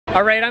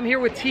All right, I'm here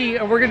with T,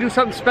 and we're gonna do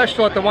something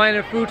special at the Wine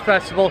and Food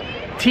Festival.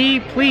 T,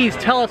 please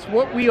tell us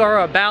what we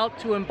are about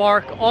to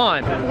embark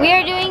on. We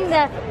are doing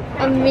the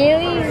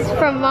Emilie's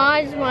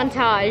Fromage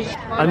Montage.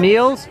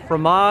 Emilie's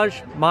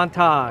Fromage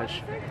Montage.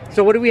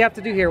 So what do we have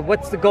to do here?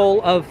 What's the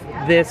goal of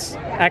this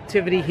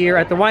activity here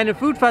at the Wine and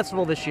Food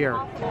Festival this year?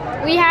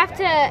 We have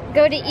to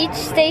go to each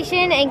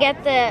station and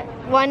get the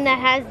one that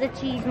has the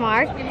cheese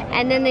mark,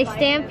 and then they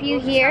stamp you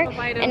here,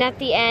 and at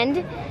the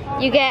end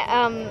you get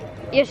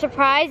your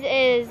surprise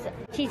is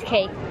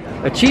cheesecake.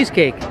 A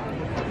cheesecake.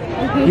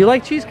 You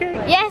like cheesecake?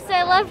 Yes,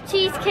 I love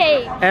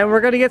cheesecake. And we're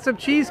gonna get some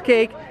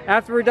cheesecake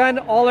after we're done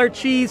all our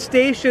cheese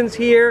stations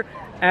here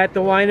at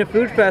the Wine and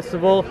Food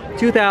Festival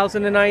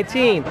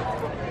 2019.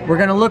 We're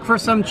gonna look for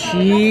some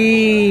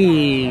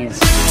cheese.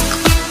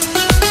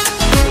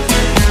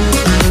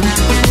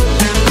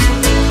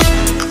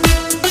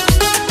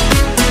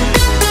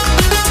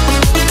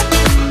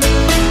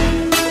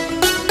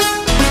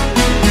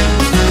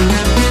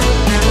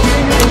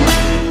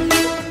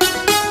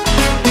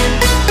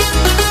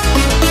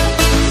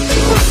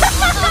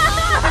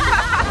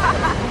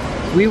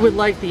 We would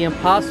like the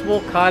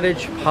Impossible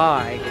Cottage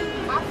Pie.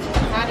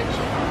 Cottage.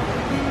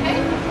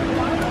 Okay.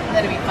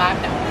 That'll be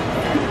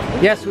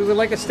 $5. Yes, we would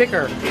like a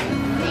sticker.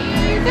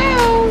 Here you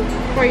go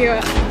for your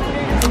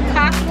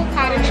Impossible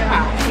Cottage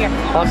Pie. Here.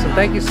 Awesome,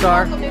 thank you,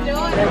 Star.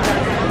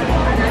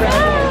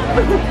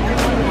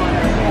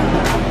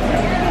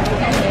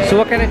 So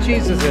what kind of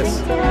cheese is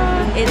this?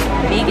 It's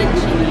vegan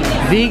cheese.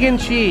 Vegan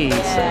cheese.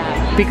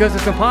 Yeah. Because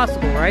it's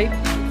impossible, right?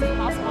 It's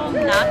impossible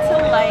not to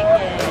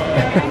like it.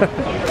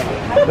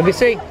 Let me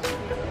see.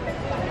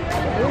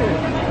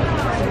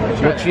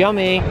 Looks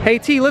yummy. Hey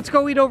T, let's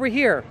go eat over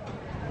here.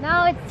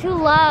 No, it's too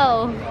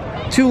low.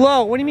 Too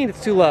low? What do you mean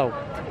it's too low?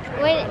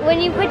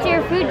 When you put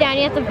your food down,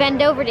 you have to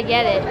bend over to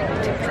get it.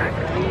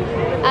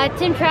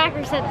 Tim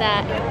Tracker said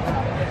that.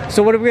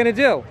 So what are we gonna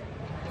do?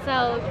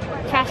 So,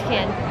 trash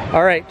can.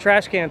 All right,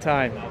 trash can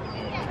time.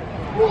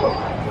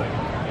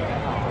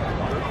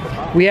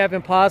 We have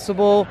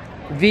Impossible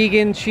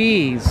vegan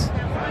cheese.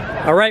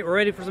 All right, we're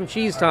ready for some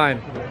cheese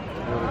time.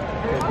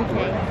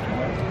 Okay.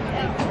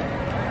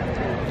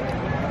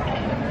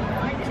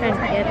 Trying to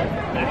get it.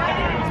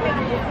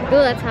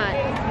 Ooh, that's hot.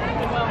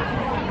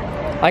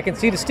 I can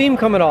see the steam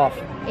coming off.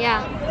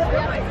 Yeah.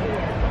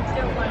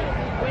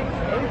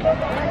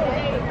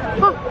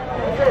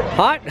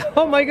 Hot?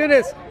 Oh my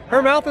goodness,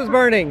 her mouth is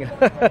burning.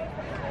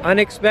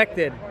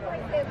 Unexpected.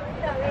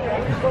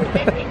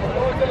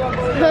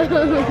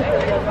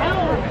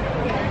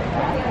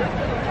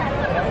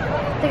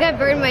 I think I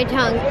burned my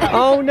tongue.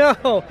 Oh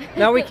no!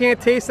 Now we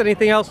can't taste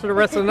anything else for the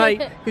rest of the night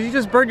because you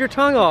just burned your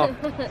tongue off.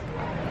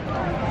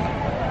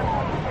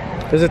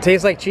 Does it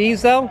taste like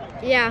cheese though?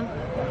 Yeah,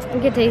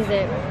 you can taste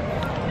it.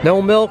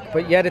 No milk,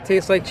 but yet it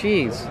tastes like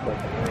cheese.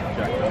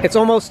 It's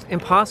almost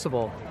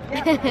impossible.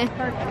 My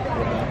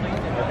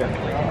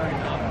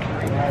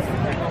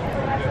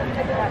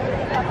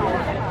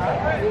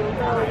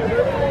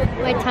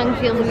tongue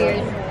feels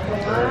weird.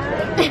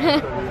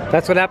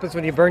 That's what happens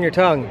when you burn your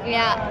tongue.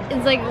 Yeah,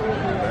 it's like...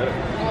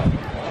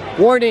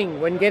 Warning,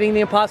 when getting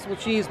the Impossible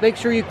cheese, make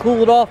sure you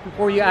cool it off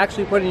before you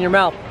actually put it in your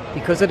mouth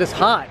because it is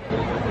hot.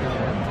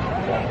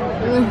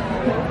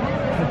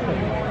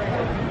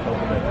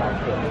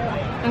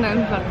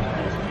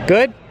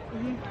 Good?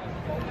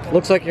 Mm-hmm.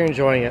 Looks like you're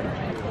enjoying it.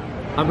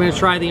 I'm going to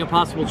try the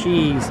Impossible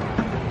cheese.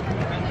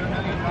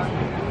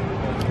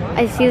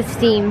 I see the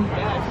steam.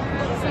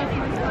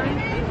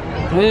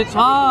 It's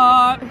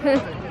hot!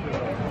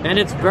 And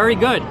it's very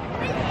good.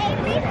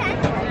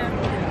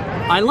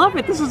 I love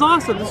it. This is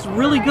awesome. This is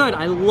really good.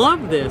 I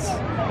love this.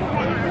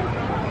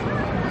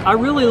 I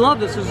really love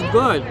this. This is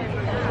good.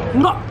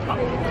 No,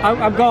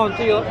 I'm going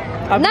to you.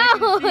 I'm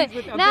no,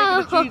 making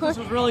no. the cheese. This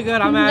is really good.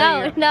 I'm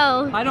out of here.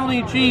 No. I don't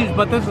eat cheese,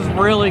 but this is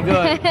really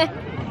good.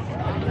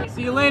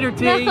 See you later,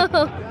 T. No. Did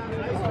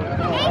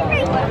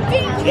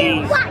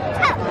you want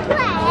to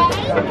play?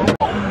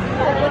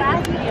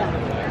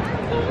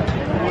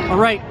 All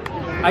right,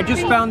 I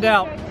just found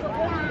out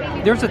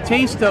there's a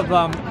taste of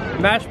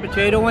mashed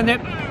potato in it,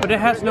 but it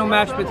has no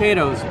mashed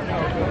potatoes.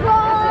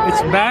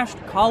 It's mashed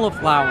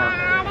cauliflower,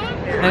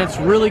 and it's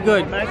really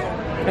good.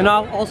 And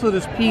also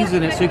there's peas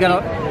in it, so you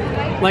got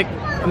like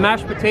a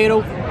mashed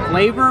potato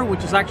flavor,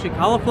 which is actually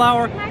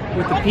cauliflower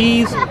with the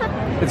peas.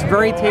 It's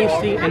very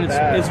tasty and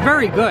it's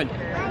very good.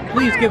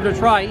 Please give it a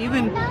try.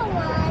 Even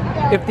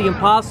if the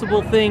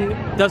Impossible thing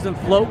doesn't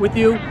float with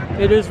you,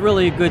 it is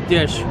really a good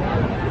dish.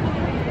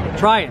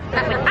 Try it.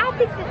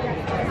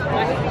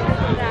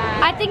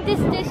 I think this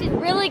dish is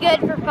really good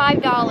for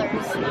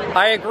 $5.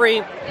 I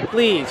agree.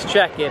 Please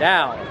check it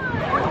out.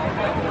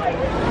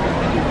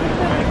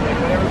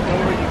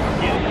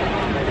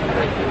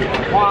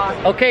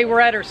 Okay, we're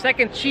at our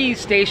second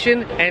cheese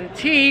station. And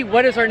T,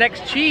 what is our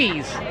next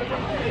cheese?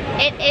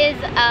 It is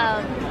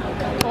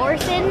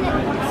Orson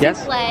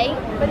Yes. souffle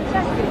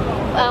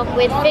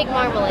with fig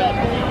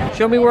marmalade.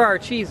 Show me where our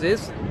cheese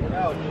is.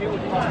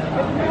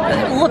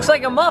 It looks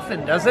like a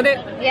muffin, doesn't it?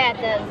 Yeah,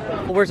 it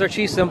does. Where's our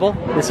cheese symbol?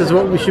 This is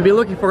what we should be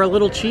looking for, a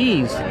little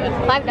cheese.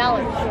 $5.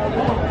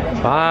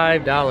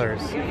 $5.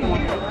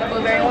 The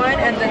blueberry one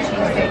and the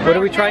cheesecake. What do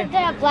we try?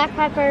 The black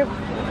pepper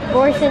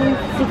boursin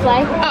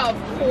souffle. Of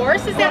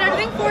course. Is that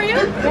everything for you?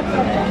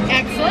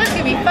 Excellent.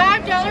 Give me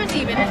 $5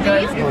 even,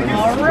 please.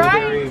 All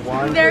right.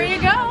 There you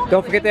go.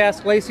 Don't forget to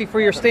ask Lacey for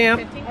your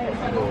stamp.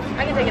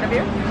 I can take it up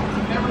here.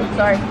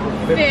 Sorry.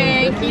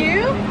 Thank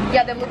you.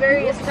 Yeah, the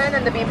blueberry is 10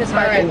 and the beef is 5.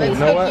 All right, let's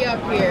hook you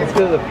up here. Let's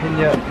go to the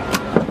piña.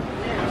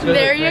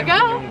 There you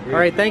go. All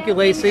right, thank you,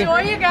 Lacey.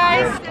 Enjoy, you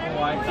guys.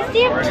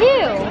 Stamp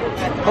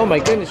 2. Oh my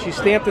goodness, she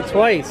stamped it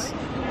twice.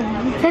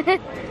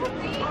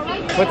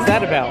 What's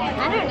that about?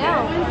 I don't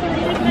know.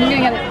 You're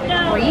gonna get a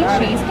free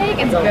cheesecake?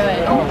 It's good.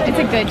 It's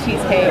a good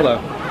cheesecake. Hello.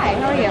 Hi,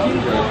 how are you?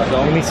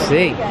 Let me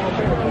see.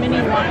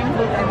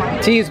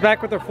 T is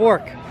back with her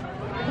fork.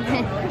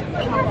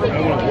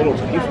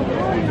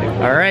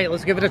 All right,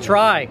 let's give it a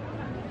try.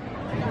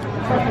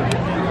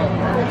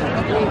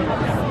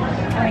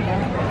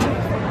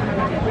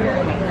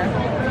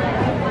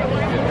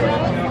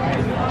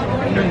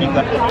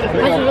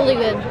 It's really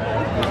good.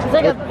 It's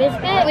like a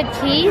biscuit with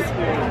cheese,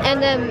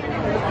 and the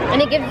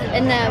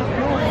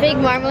fig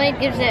marmalade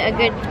gives it a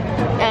good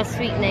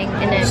sweetening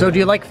in it. So do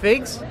you like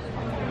figs?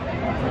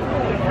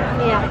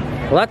 Yeah.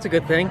 Well, that's a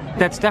good thing.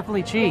 That's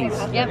definitely cheese.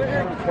 Yep.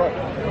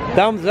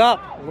 Thumbs up.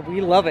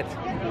 We love it.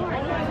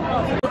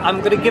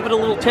 I'm gonna give it a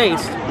little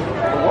taste.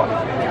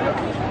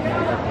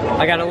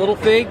 I got a little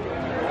fig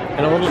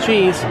and a little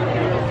cheese.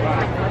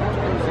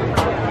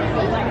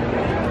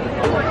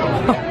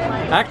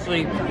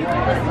 Actually,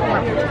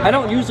 I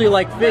don't usually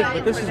like fig,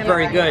 but this is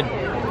very good.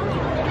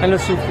 And the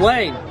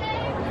souffle,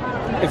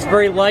 it's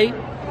very light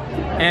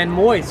and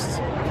moist.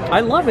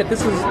 I love it.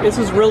 This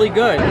is really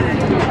good.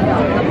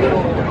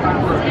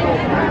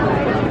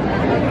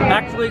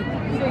 Actually,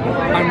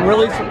 I'm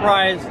really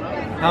surprised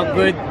how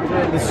good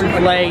the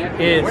souffle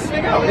is.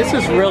 This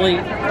is really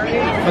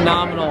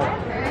phenomenal.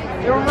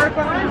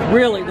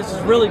 Really, this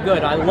is really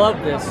good. I love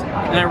this.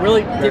 And I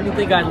really didn't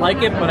think I'd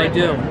like it, but I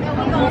do.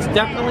 It's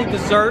definitely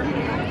dessert.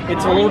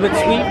 It's a little bit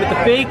sweet with the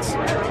figs,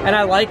 and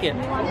I like it.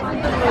 Can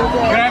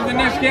I have the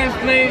next guest,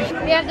 please?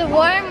 We have the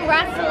warm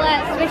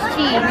Rasselette Swiss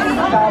cheese.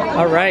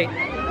 All right.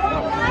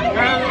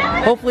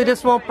 Hopefully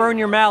this won't burn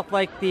your mouth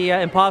like the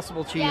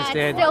Impossible cheese Yeah, it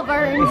did. still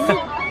burns.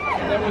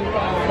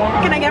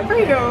 What can I get for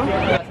you?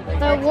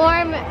 The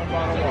warm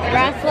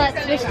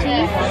Rasselette Swiss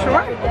cheese.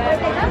 Sure.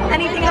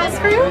 Anything else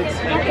for you?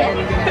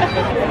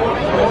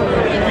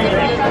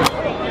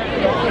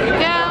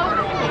 Go.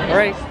 All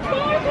right.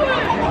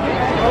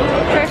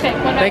 Perfect.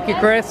 Thank you,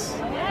 Chris.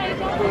 There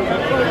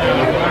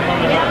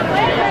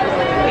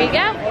you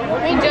go.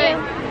 Enjoy.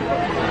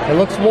 It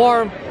looks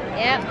warm.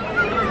 Yep.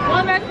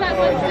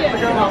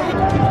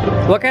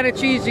 What kind of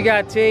cheese you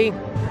got, T?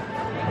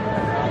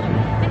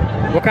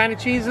 What kind of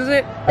cheese is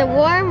it? The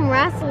warm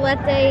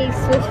Rasselette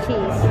Swiss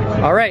cheese.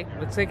 All right,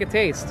 let's take a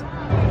taste.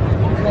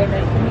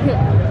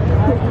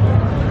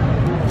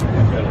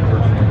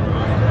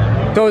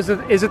 So is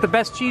it the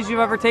best cheese you've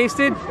ever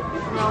tasted?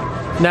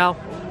 No.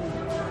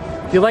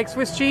 Do you like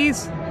Swiss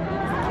cheese?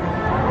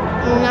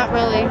 Not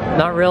really.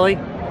 Not really.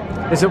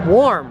 Is it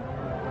warm?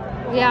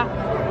 Yeah.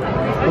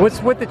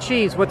 What's with the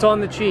cheese? What's on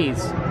the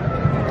cheese?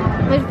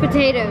 With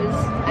potatoes.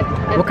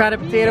 What kind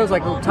of potatoes?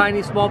 Like little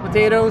tiny small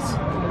potatoes?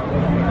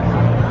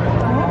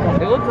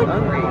 They look like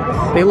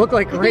grapes. They look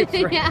like grapes.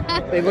 Right? Yeah.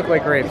 They look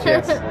like grapes,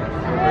 yes.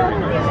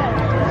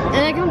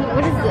 And it comes,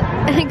 what is it?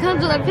 And it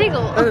comes with a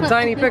pickle. That's a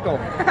tiny pickle.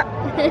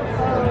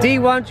 Dee,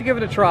 why don't you give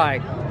it a try?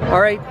 All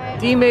right,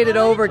 Dee made it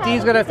over.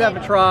 Dee's gonna have to have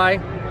a try.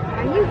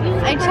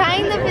 I'm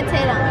trying the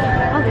potato.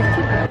 Oh, there's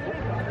two.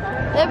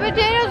 The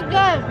potato's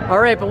good. All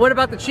right, but what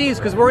about the cheese?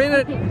 Because we're in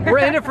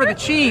it for the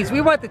cheese.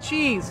 We want the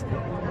cheese.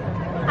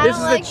 This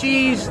is the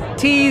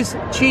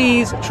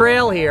cheese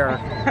trail here.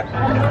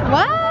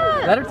 What?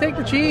 Let her take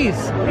the cheese.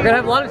 We're gonna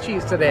have a lot of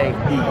cheese today.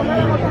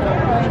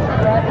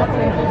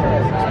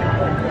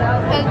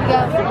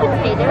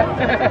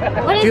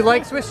 What is Do you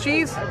like Swiss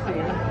cheese? It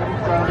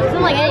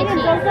doesn't like any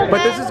cheese.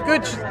 But this is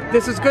good.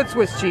 This is good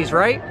Swiss cheese,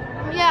 right?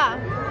 Yeah.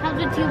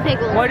 Comes with two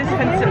pickles. What is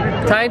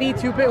considered? Tiny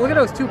two pickles. Look at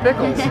those two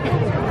pickles.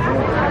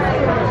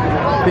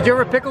 Did you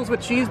ever have pickles with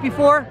cheese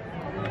before?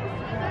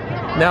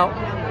 No.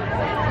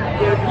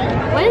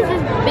 What is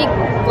this big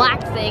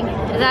black thing?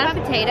 Is that a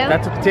potato?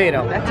 That's a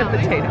potato. That's a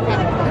potato.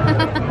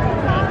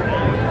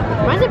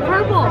 Why is it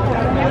purple?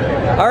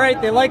 All right,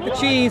 they like the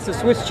cheese. The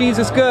Swiss cheese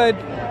is good.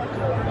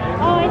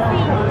 Oh, I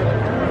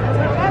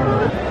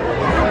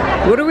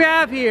What do we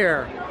have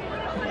here? see.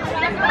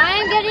 I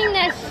am getting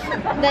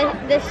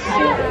the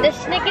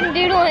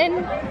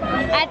Schnickendoodlin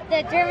at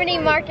the Germany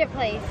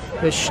marketplace.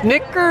 The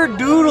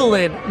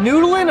Schnickerdoodlin.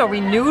 Noodlin? Are we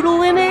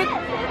noodling it?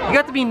 You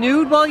got to be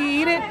nude while you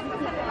eat it? I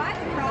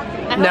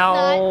hope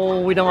No,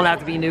 not. we don't have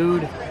to be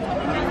nude.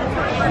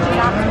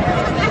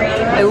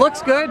 It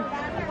looks good. Can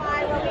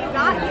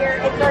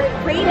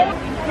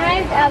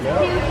I have two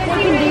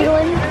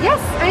Schnickendoodlin?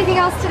 Yes. Anything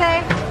else today?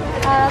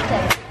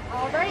 Okay.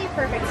 Alrighty,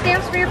 perfect.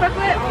 Stamps for your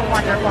booklet?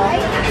 Wonderful.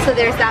 So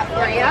there's that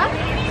for you.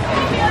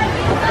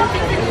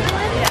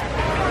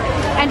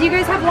 And do you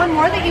guys have one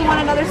more that you want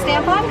another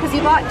stamp on? Because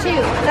you bought 2.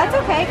 That's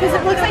okay, because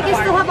it looks like you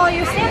still have all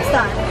your stamps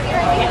done.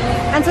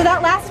 And so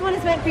that last one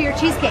is meant for your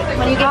cheesecake.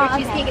 When you get your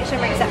cheesecake at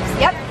Shimmering Steps.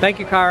 Yep. Thank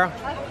you, Cara.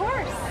 Of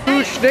course.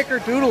 Two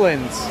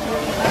Snickerdoodlins.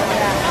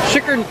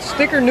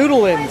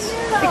 Snickernoodlins.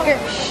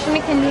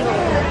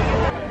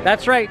 Snickernoodle.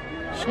 That's right.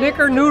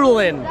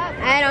 Snickernoodlin.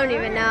 I don't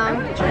even know.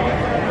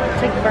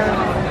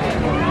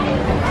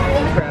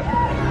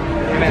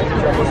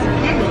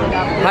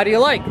 How do you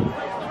like?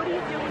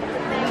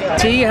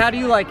 T, how do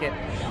you like it?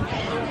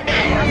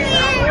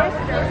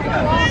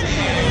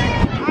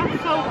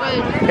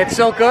 It's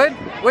so good?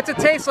 What's it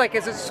taste like?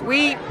 Is it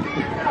sweet?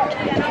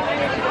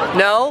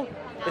 No?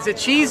 Is it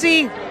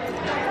cheesy?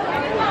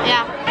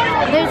 Yeah.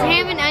 There's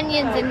ham and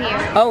onions in here.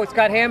 Oh, it's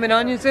got ham and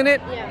onions in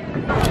it?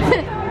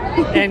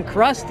 Yeah. And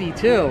crusty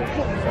too.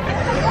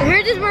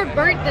 Yours is more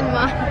burnt than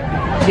mine.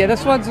 Yeah,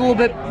 this one's a little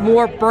bit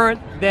more burnt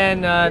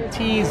than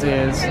T's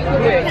is.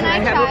 Can I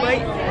have a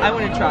bite? I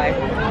want to try.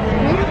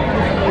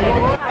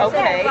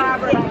 Okay,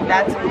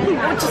 that's.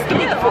 Just give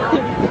me the phone.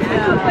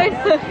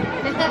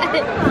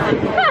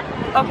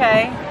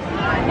 Okay.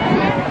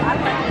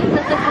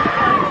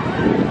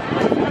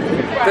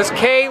 Does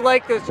Kay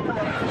like the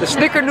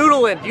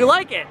Snickernoodlin? Do you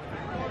like it?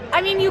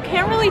 I mean, you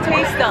can't really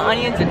taste the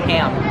onions and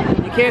ham.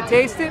 You can't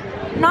taste it?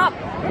 Not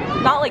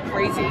like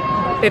crazy.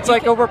 It's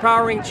like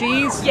overpowering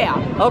cheese? Yeah.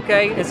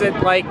 Okay, is it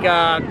like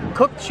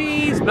cooked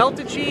cheese,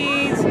 melted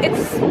cheese?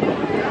 It's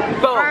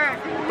both.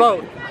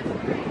 Both.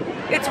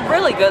 It's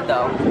really good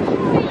though.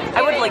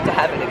 I would like to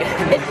have it again.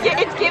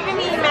 It's giving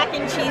me mac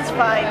and cheese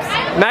vibes.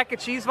 Mac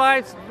and cheese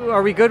vibes?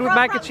 Are we good with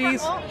mac and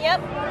cheese?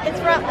 Yep. It's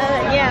from,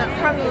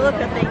 from the look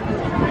of things.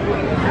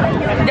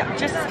 Yeah,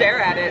 just stare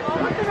at it.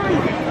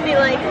 Be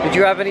like, Did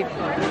you have any,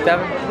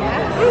 Devin?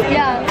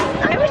 Yeah.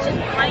 I was just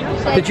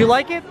like, Did you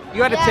like it?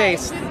 You had a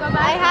taste.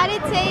 I had a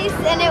taste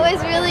and it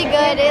was really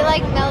good. It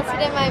like melted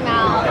in my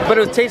mouth. But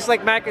it would taste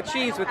like mac and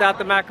cheese without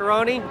the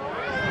macaroni?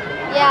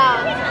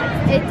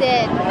 Yeah, it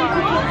did.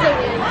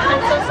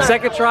 I'm so sorry.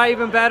 Second try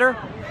even better?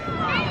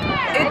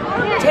 It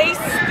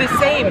tastes the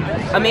same.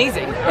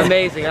 Amazing.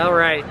 Amazing, all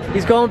right.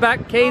 He's going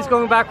back, Kay's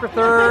going back for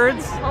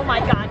thirds. Oh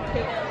my god.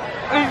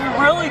 It's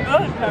really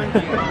good. You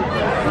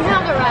can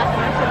have the rest.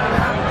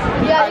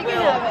 Yeah, you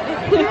can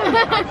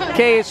have it.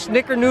 Kay is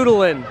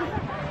Snickernoodlin.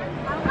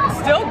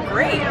 Still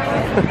great.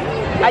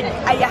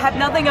 I have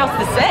nothing else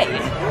to say.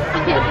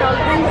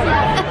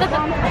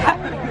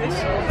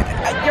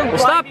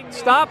 Well,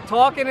 stop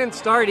talking and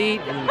start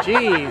eating.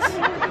 Jeez.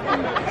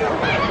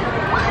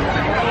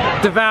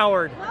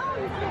 Devoured.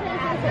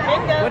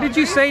 What did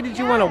you say? Did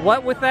you want a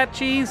what with that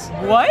cheese?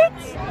 What?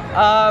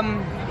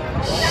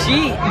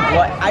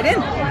 What? I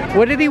didn't.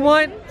 What did he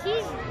want?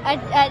 Cheese,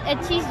 a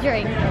cheese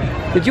drink.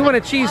 Did you want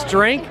a cheese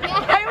drink?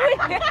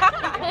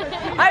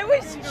 I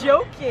was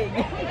joking.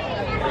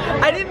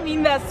 I didn't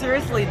mean that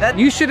seriously.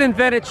 You should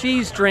invent a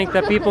cheese drink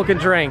that people can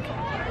drink.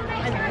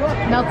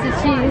 Melted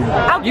cheese.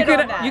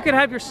 You could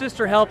have your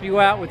sister help you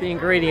out with the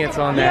ingredients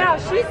on that.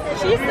 Yeah, she's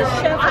the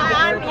chef of the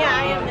group. Yeah,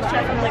 I am the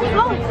chef of the group.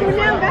 Oh, we're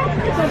now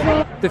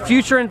back. The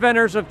future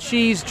inventors of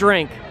cheese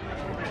drink.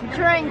 Cheese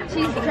drink.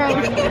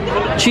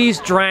 Cheese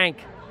drank.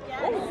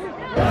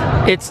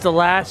 It's the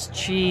last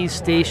cheese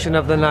station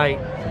of the night.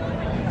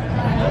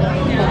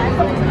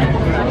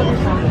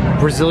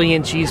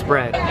 Brazilian cheese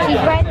bread.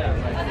 Cheese bread?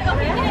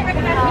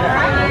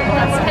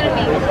 That's gonna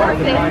be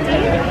perfect.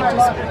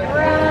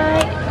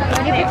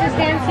 Can you put your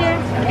stamps here?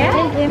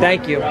 Yeah.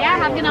 Thank you. Yeah,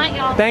 have a good night,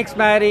 y'all. Thanks,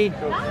 Maddie.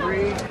 Looks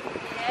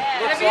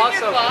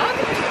awesome.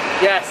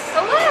 Yes.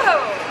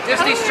 Hello.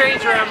 Disney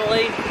stranger,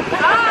 Emily.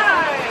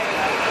 Hi.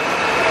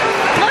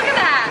 Look at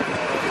that.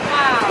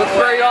 Wow. Looks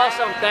very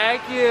awesome.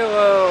 Thank you.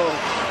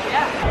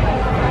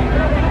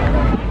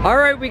 Yeah. All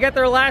right, we got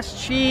their last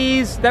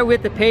cheese that we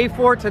have to pay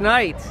for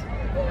tonight.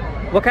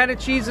 What kind of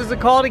cheese is it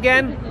called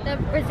again? The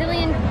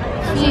Brazilian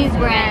cheese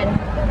bread.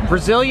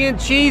 Brazilian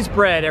cheese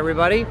bread,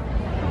 everybody.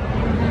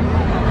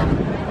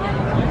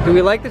 Do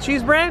we like the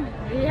cheese bread?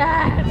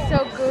 Yeah, it's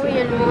so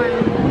gooey and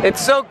warm. It's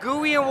so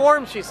gooey and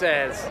warm, she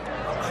says.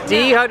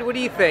 Dee, what do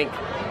you think?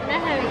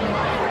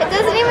 It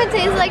doesn't even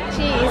taste like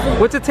cheese.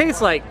 What's it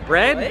taste like?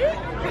 Bread?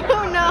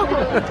 Oh no,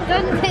 it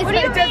doesn't taste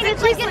like cheese.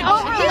 It's like an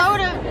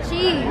overload of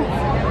cheese.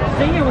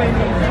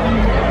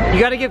 You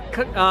gotta give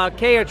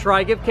Kay a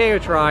try. Give Kay a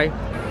try.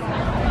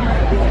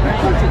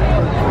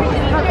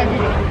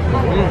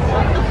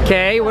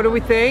 Kay, what do we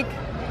think?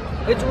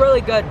 It's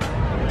really good.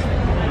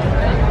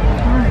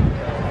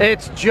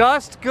 It's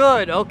just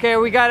good. Okay,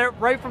 we got it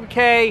right from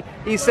Kay.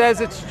 He says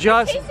it's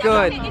just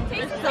good. It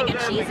tastes like a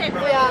Cheez-It.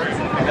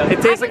 Yeah.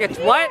 It tastes like a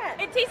what?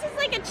 It tastes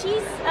like a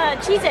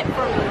Cheez-It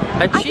for me.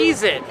 A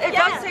Cheez-It. It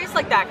does taste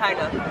like that, kind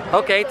of.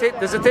 Okay,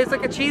 does it taste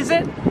like a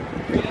Cheez-It?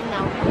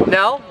 No.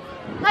 No?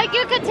 Like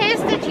you could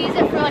taste the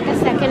Cheez-It for like a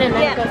second and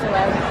then it goes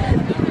away.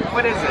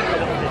 What is it?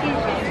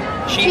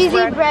 Cheesy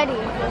bready.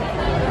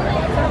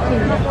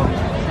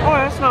 Oh,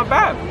 that's not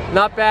bad.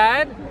 Not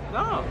bad?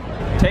 No.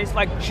 Tastes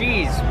like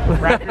cheese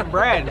wrapped in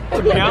bread,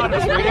 to be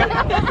honest with you.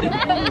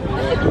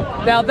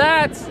 Now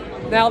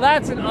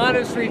that's an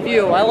honest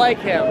review. I like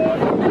him.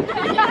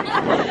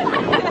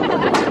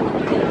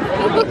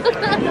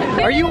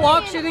 Are you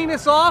auctioning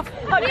this off?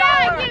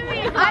 Yeah, give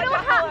me. I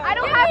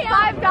don't have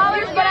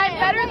 $5, but I'm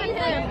better than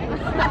him.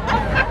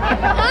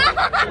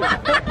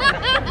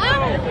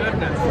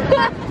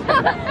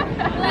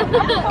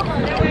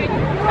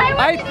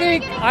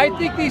 I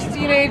think these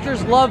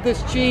teenagers love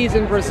this cheese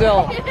in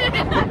Brazil.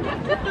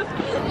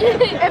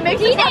 It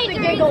makes me have the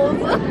giggles.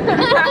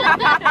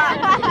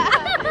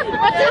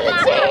 What's in the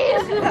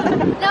cheese?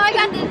 No, I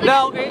got this.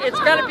 No, it's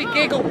got to be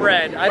giggle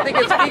bread. I think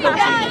it's giggle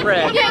cheese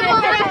bread. Giggle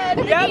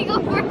bread. Yep.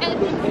 Giggle bread.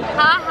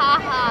 Ha ha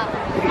ha.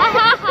 Ha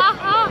ha ha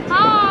ha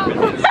ha.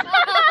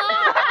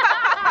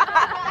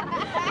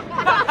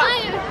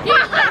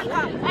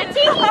 A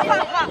tee.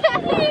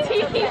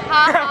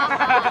 Ha ha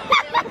ha.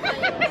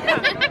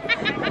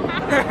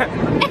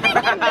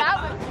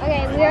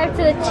 Okay, we're up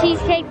to the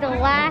cheesecake, the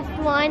last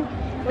one,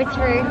 which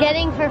we're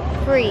getting for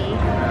free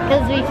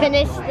because we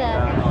finished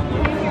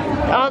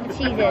all the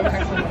cheeses.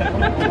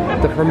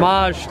 The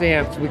fromage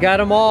stamps. We got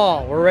them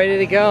all. We're ready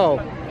to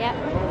go. Yep.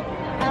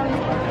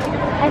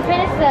 I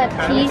finished the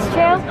cheese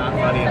trail.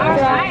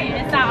 Alright,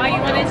 is that all you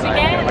wanted to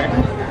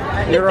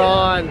get? You're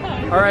on.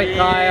 All right,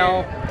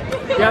 Kyle.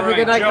 You having a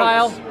good night,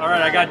 Kyle? All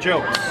right, I got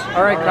jokes.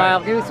 All right, Kyle.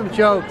 Give me some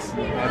jokes.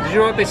 Did you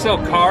know that they sell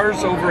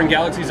cars over in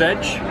Galaxy's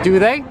Edge? Do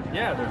they?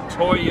 Yeah, they're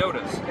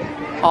Toyotas.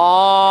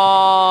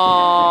 Oh,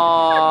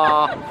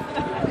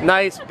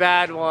 nice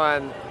bad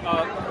one.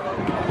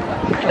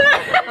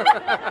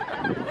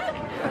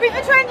 We've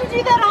been trying to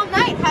do that all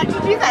night. How'd you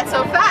do that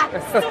so fast?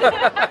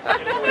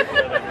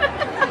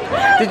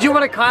 Did you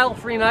want a Kyle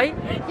free night?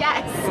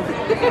 Yes.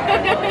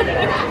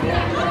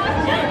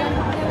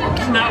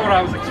 It's not what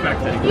I was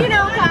expecting. You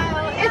know,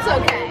 Kyle, it's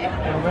okay.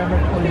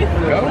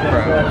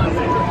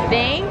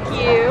 Thank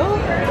you.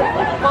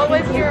 What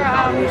was your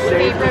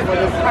favorite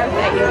part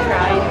that you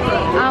tried?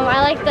 I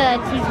like the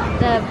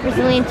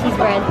Brazilian cheese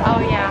bread. Oh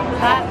yeah,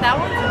 that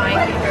one's my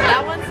favorite.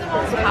 That one's the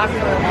most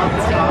popular one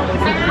too.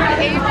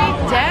 A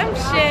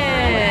redemption.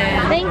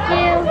 Thank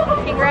you.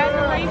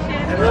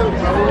 Congratulations.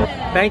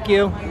 Thank you.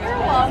 You're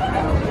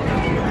welcome.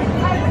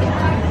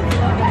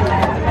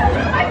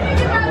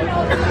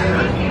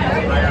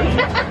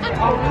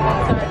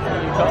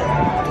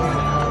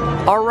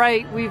 All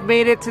right, we've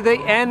made it to the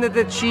end of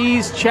the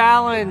cheese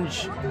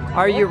challenge.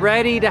 Are you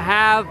ready to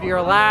have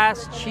your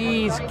last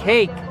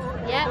cheesecake?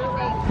 Yep.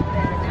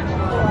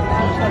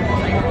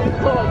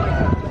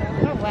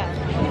 Oh wow.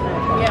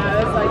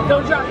 Yeah, it's like,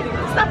 don't drop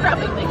anything. Stop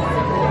dropping things.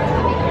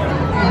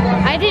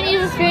 I didn't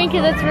use a spoon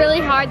because it's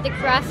really hard to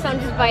crush, so I'm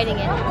just biting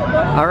it.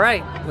 All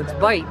right, let's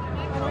bite.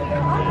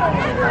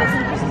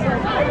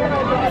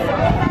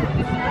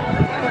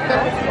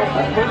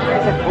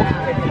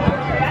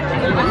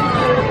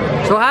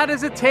 So how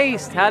does it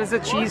taste? How does a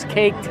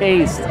cheesecake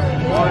taste?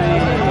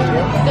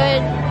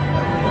 Good.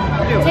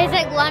 It tastes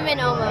like lemon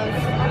almost.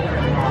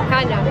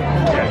 Kind of.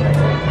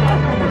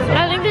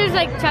 I think there's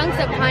like chunks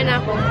of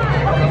pineapple.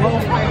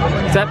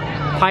 Is that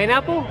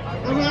pineapple?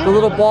 Mm-hmm. The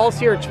little balls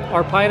here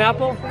are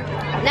pineapple?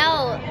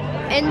 No,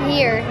 in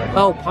here.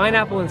 Oh,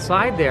 pineapple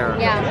inside there.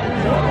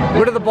 Yeah.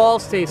 What do the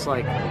balls taste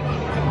like?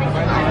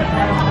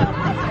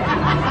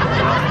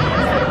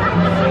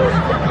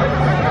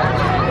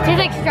 It tastes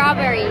like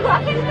strawberry.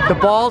 The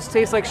balls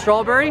taste like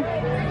strawberry?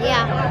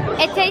 Yeah.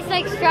 It tastes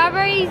like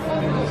strawberries,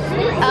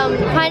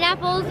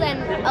 pineapples,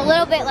 and a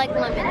little bit like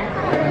lemon.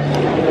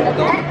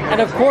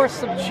 And of course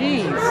some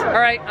cheese. All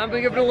right, I'm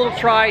gonna give it a little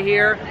try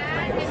here.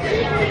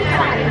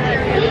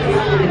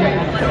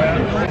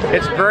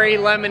 It's very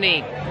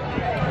lemony.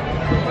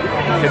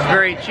 It's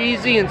very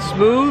cheesy and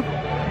smooth.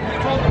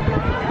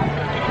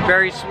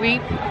 Very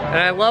sweet. And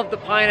I love the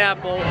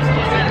pineapple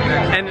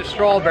and the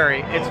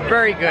strawberry. It's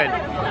very good.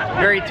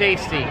 Very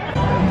tasty.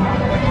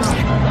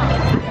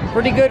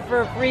 Pretty good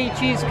for a free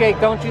cheesecake,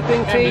 don't you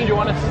think, T?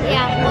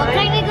 Yeah, well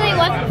technically it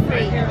wasn't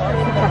free.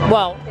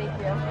 Well,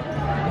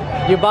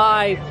 you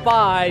buy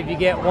 5, you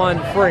get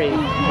 1 free,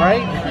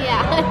 right?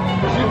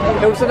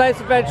 Yeah. It was a nice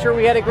adventure.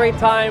 We had a great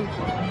time,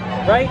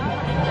 right?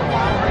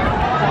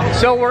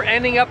 So we're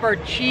ending up our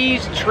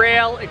cheese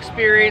trail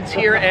experience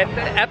here at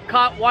the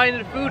Epcot Wine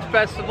and Food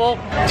Festival.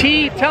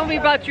 T, tell me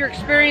about your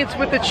experience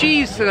with the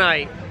cheese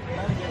tonight.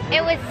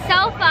 It was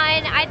so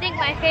fun. I think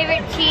my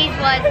favorite cheese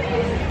was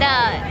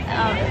the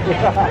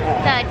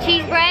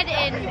cheese bread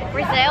in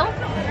Brazil.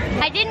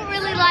 I didn't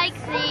really like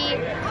the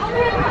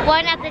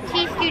one at the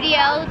cheese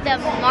studio, the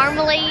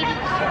marmalade.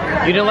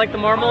 You didn't like the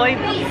marmalade?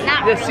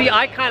 Not really. See,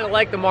 I kind of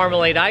like the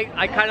marmalade.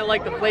 I kind of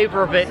like the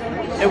flavor of it.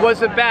 It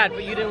wasn't bad,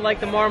 but you didn't like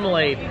the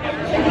marmalade.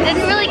 It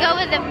didn't really go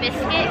with the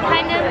biscuit,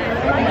 kind of.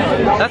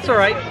 That's all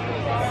right.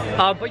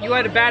 But you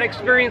had a bad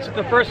experience with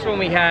the first one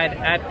we had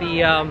at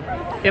the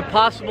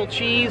Impossible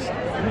Cheese.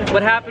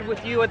 What happened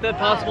with you at the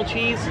Impossible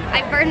Cheese?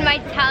 I burned my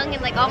tongue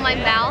and like all my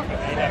mouth.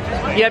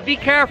 Yeah, be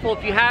careful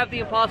if you have the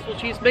Impossible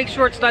Cheese. Make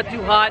sure it's not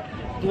too hot.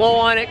 Blow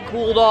on it,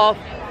 cooled off,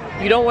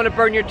 You don't want to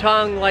burn your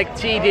tongue like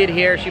T did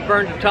here. She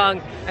burned her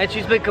tongue and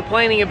she's been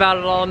complaining about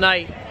it all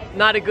night.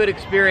 Not a good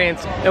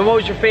experience. And what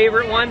was your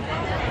favorite one?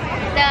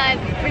 The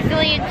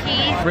Brazilian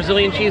cheese.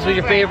 Brazilian cheese was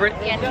your favorite?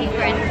 Yeah, cheese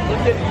bread.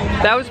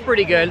 That was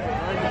pretty good.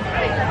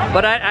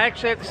 But I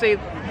actually have to say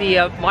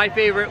my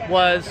favorite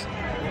was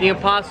the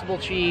Impossible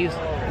cheese.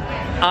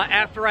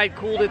 After I'd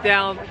cooled it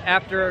down,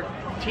 after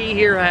T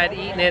here had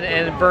eaten it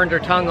and burned her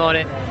tongue on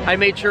it, I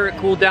made sure it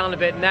cooled down a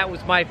bit, and that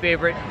was my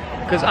favorite.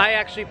 Because I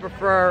actually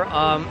prefer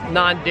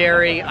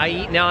non-dairy. I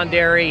eat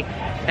non-dairy,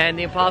 and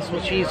the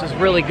Impossible cheese was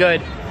really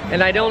good.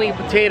 And I don't eat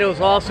potatoes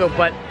also,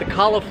 but the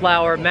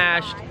cauliflower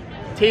mashed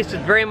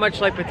tasted very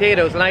much like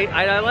potatoes, and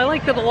I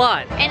liked it a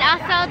lot. And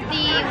also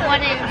the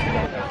one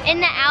in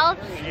the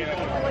Alps,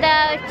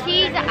 the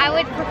cheese, I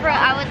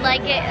would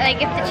like it,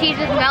 like if the cheese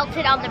was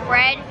melted on the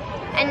bread,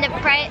 and the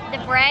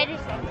bread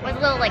was a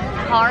little like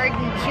hard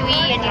and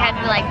chewy, and you had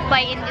to like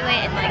bite into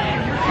it and like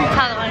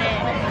tug on it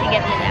to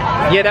get it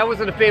out. Yeah, that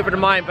wasn't a favorite of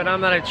mine, but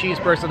I'm not a cheese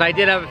person. I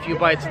did have a few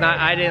bites, and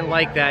I didn't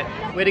like that.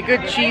 We had a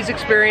good cheese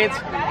experience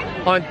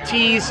on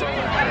T's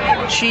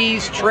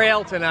cheese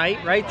trail tonight,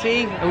 right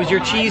T? It was your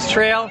cheese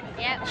trail?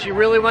 Yep. She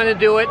really wanted to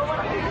do it,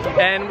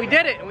 and we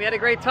did it, and we had a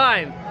great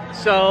time.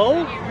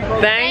 So,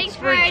 thanks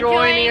for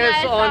joining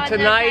us on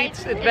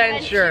tonight's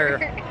adventure.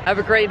 Have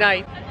a great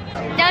night.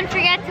 Don't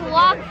forget to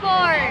walk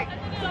forward.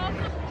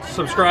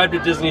 Subscribe to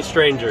Disney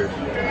Stranger.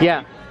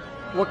 Yeah.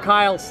 What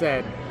Kyle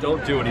said.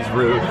 Don't do it, he's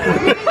rude.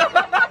 Cut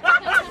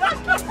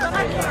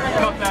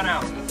that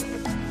out.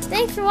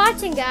 Thanks for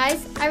watching,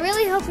 guys. I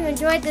really hope you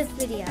enjoyed this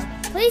video.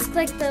 Please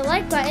click the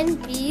like button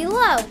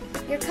below.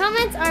 Your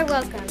comments are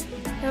welcome.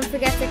 Don't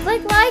forget to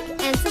click like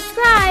and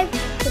subscribe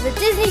to the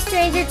Disney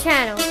Stranger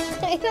channel.